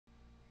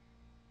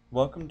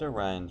Welcome to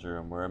Ryan's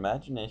Room, where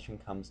imagination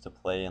comes to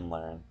play and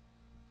learn.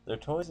 Their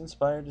toys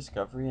inspire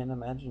discovery and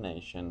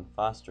imagination,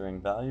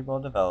 fostering valuable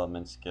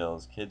development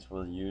skills kids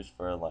will use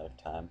for a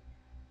lifetime.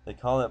 They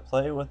call it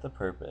play with a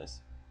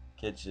purpose.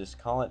 Kids just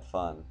call it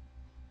fun.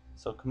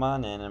 So come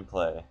on in and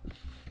play.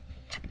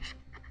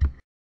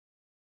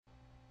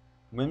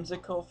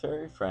 Whimsical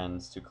fairy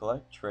friends to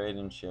collect, trade,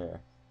 and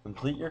share.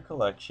 Complete your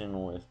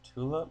collection with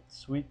Tulip,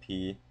 Sweet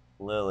Pea,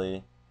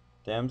 Lily,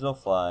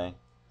 Damselfly,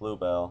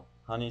 Bluebell,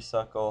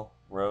 Honeysuckle,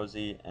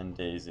 Rosie, and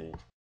Daisy.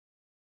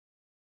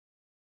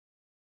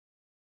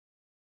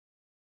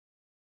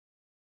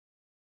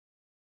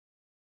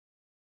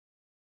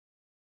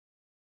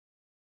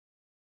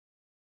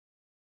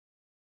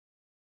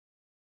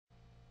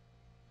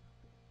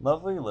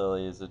 Lovely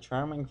Lily is a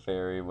charming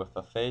fairy with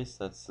a face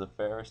that's the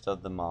fairest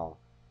of them all.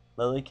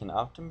 Lily can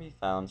often be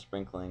found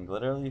sprinkling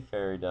glittery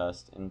fairy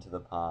dust into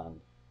the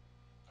pond,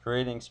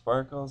 creating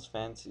sparkles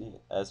fancy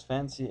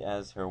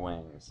as her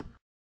wings.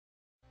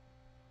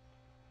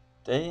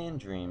 Day and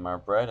Dream are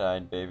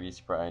bright-eyed baby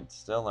sprites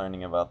still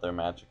learning about their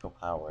magical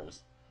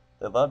powers.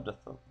 They love to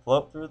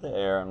float through the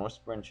air and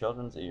whisper in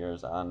children's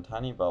ears on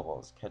tiny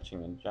bubbles,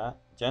 catching a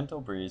gentle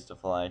breeze to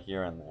fly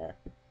here and there.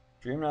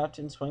 Dream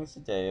often swings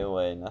the day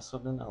away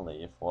nestled in a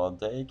leaf, while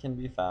Day can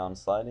be found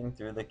sliding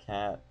through the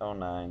cat o'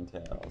 nine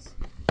tails.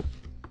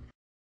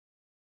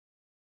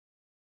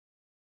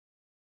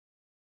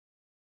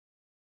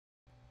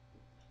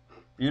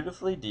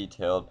 Beautifully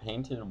detailed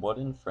painted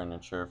wooden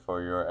furniture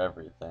for your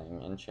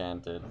everything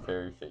enchanted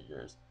fairy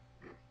figures.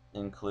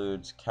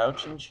 Includes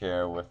couch and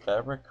chair with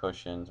fabric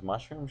cushions,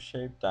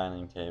 mushroom-shaped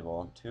dining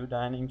table, two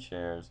dining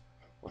chairs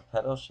with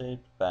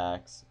petal-shaped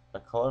backs,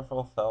 a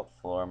colorful felt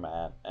floor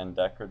mat, and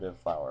decorative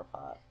flower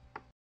pot.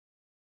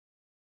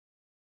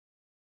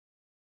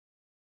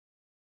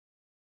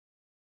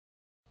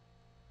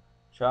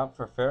 Shop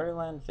for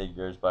Fairyland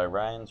figures by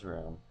Ryan's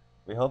Room.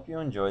 We hope you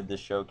enjoyed this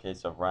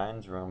showcase of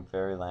Ryan's Room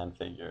Fairyland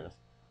figures.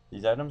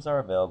 These items are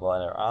available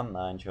at our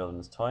online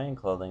children's toy and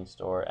clothing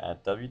store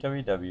at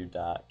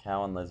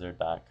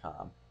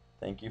www.cowandlizard.com.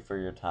 Thank you for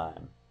your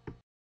time.